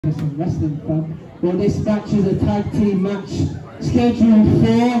some wrestling fun. Well, this match is a tag team match scheduled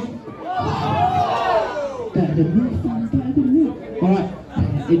for... Better than me, fun, better than me. Alright,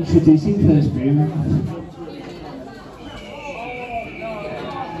 introducing first move.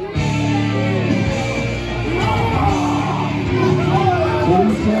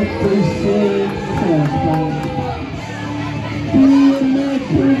 Introducing first move. The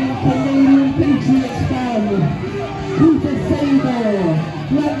American Canadian Patriots fan, Cooper Sabre,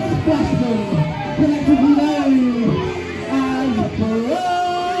 Lance Flashman, collectively known as BroForce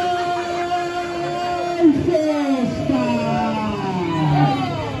fan.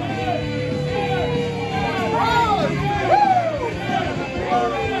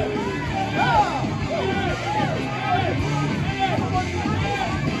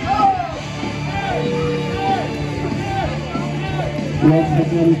 Once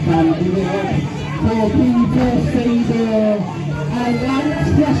again, can give it up for Cooper Sabre and Lance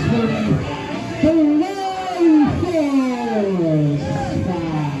Flashman, the BroForce fan.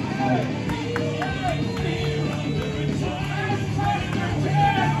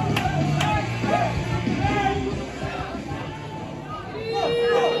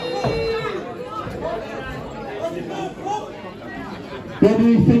 What do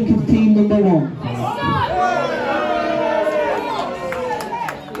you think of team number one?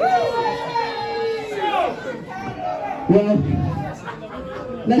 Well,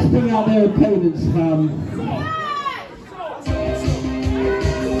 let's bring out their opponents,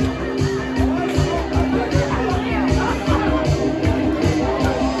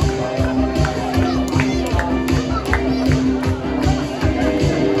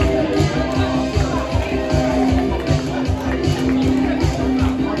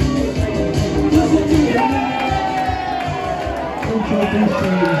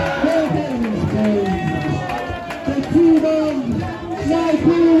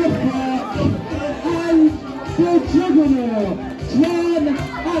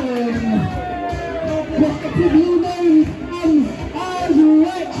 collectively known as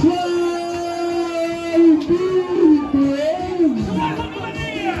Retrobeat.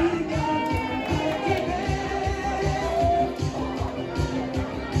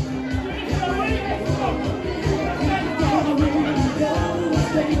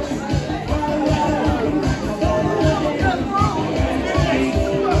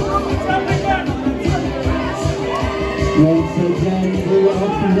 Once again, we will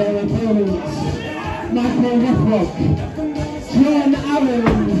offer their opponents. Michael Rothrock, John Allen,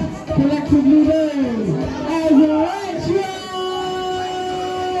 collectively known as Retrobeat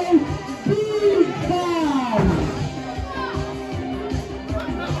fan.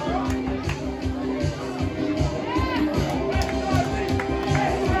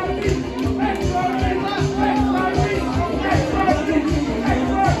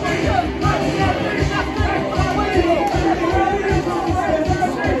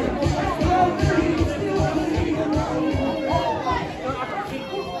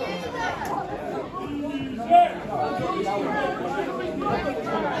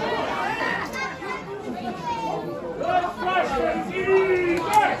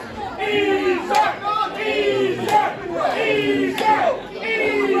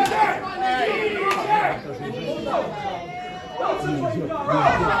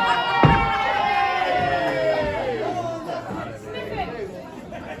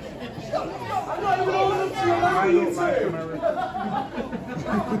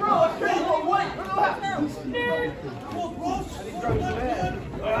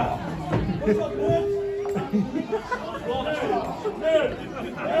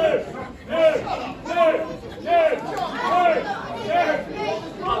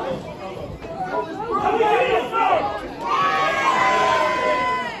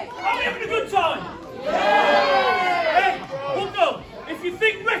 If you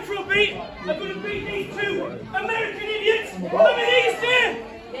think Retrobeat are going to beat these two American idiots, let me hear easy!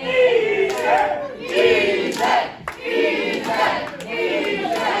 Easy! Easy!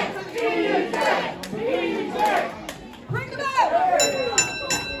 Bring them out!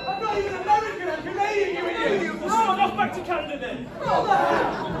 I'm not even American, I'm Canadian, you idiot!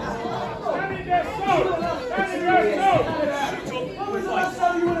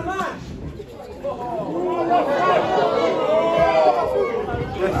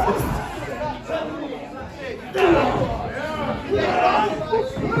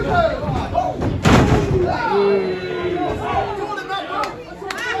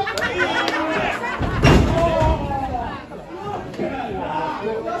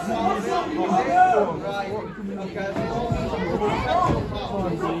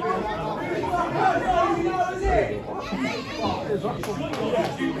 Who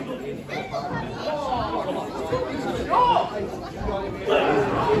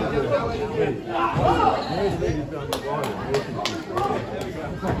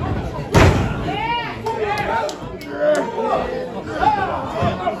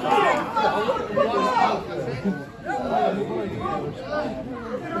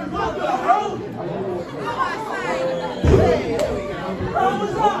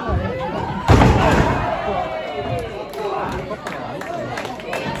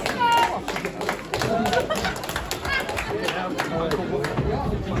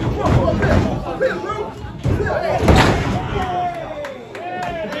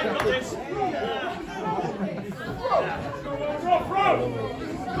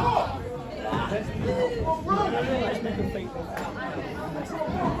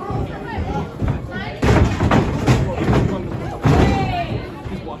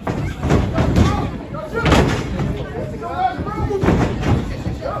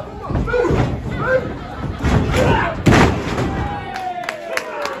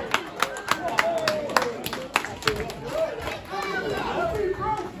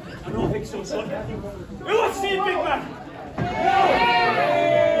wants to see a big man?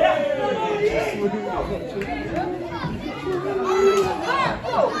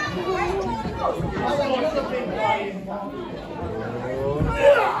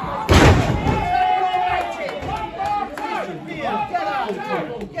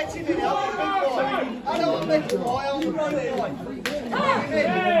 Get him in, help the big boy. I don't want to make a boy, I want to run it boy.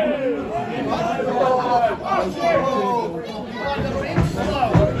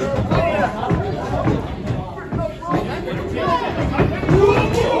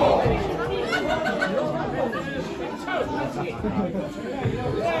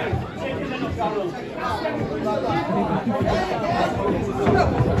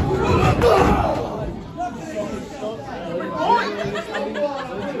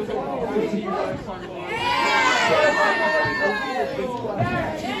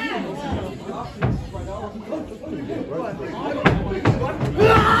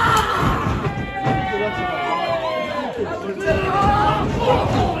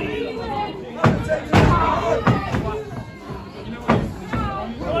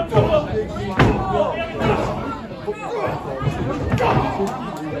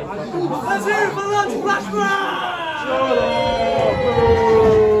 Let's hear it for Lance Flashman! Shut up!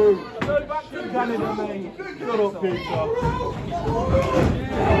 Boo! Go back to Canada, mate. Shut up, Peter.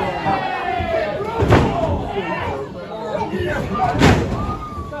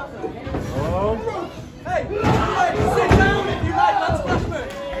 Hey, sit down if you like Lance Flashman!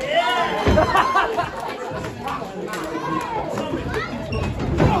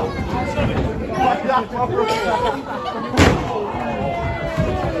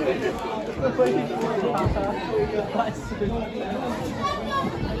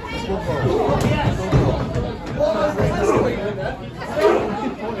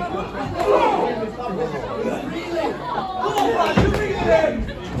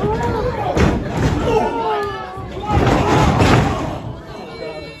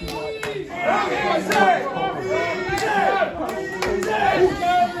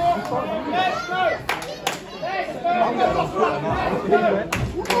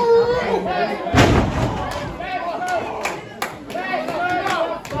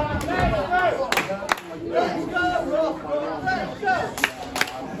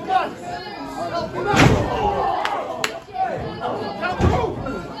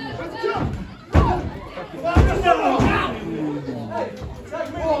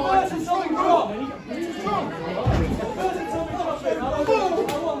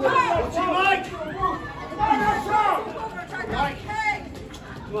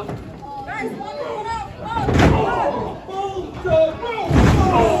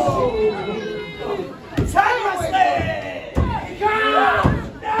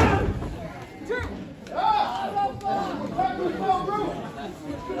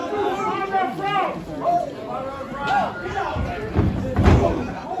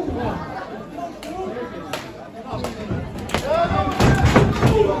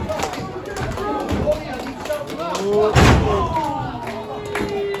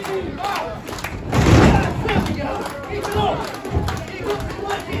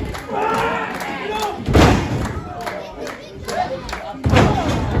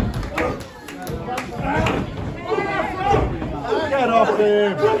 Get off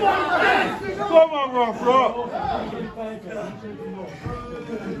him! Come on, Rock Rock!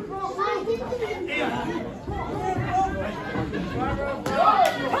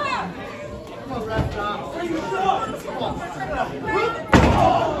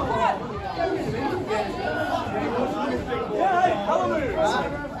 Yeah,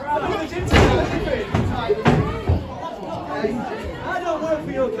 I don't work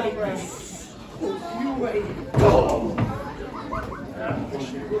for your camera.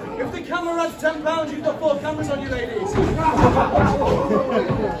 If the camera adds £10, you've got 4 cameras on you, ladies.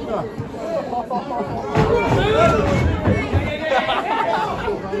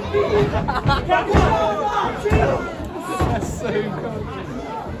 That's so good.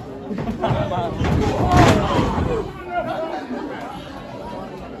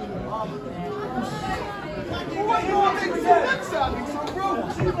 What you want me to do next time? It's on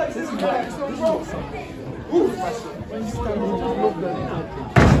ropes. This is why it's on ropes.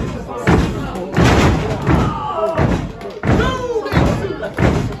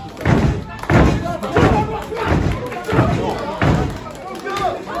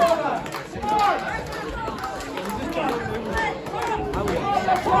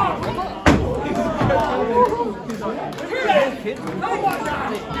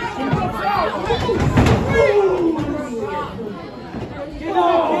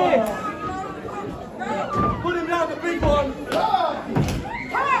 Put him down, the big one. Put him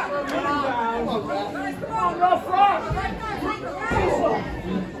down. Come on, BroForce.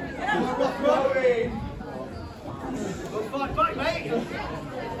 Fight, mate.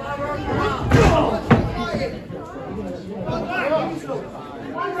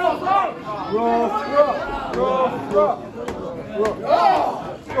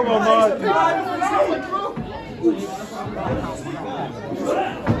 Come on, mate.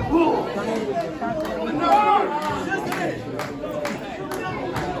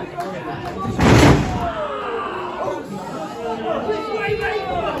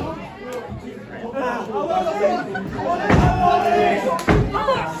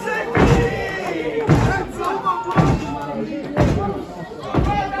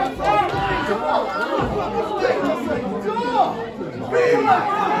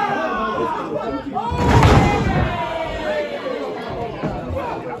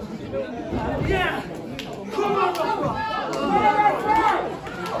 Yeah. Come on,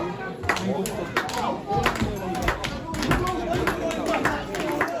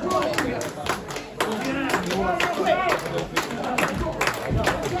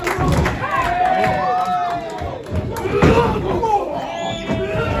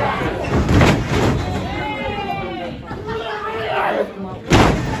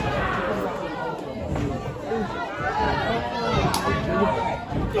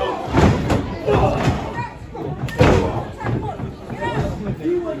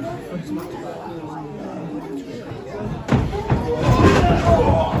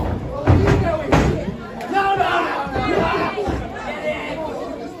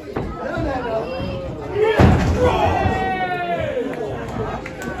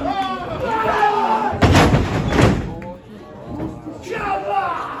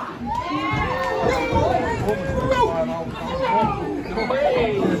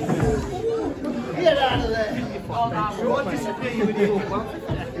 Get out of there! What disappear with you?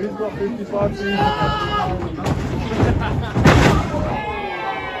 Who's got 55 seasons?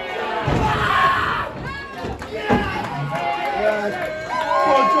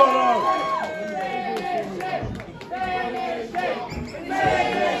 Come on, Jono!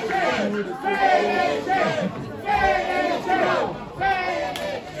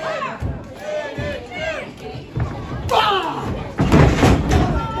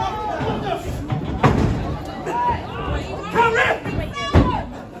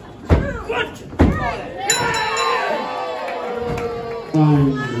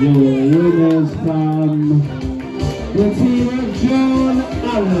 And your winners from the team of John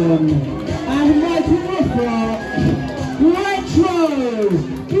Allen and Michael Rothrock, Retrobeat!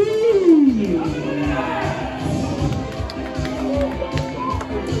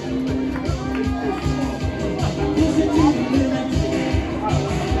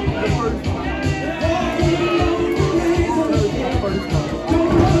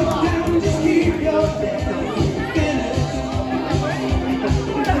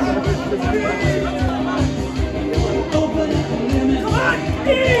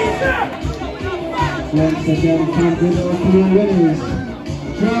 Once again, counted our 3 winners,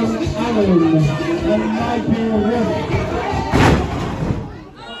 John Allen and Michael Rothrock.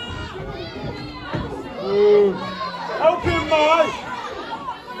 Help him, Mike!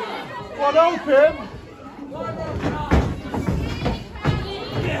 Well, help him!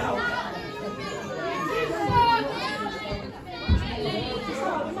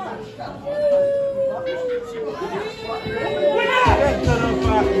 Get to the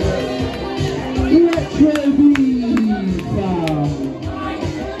back here. Retrobeat!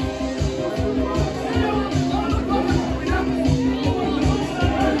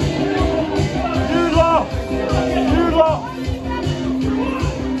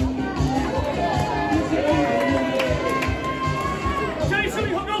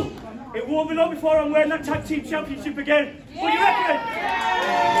 before I'm wearing that tag team championship again. What do you reckon?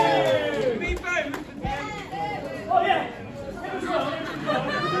 Me both. Oh yeah.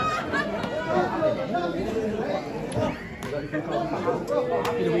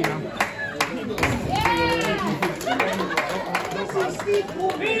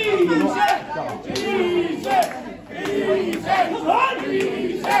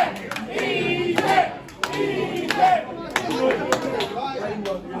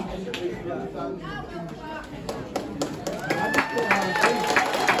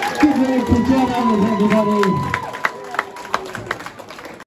 Give it to John Evans, everybody.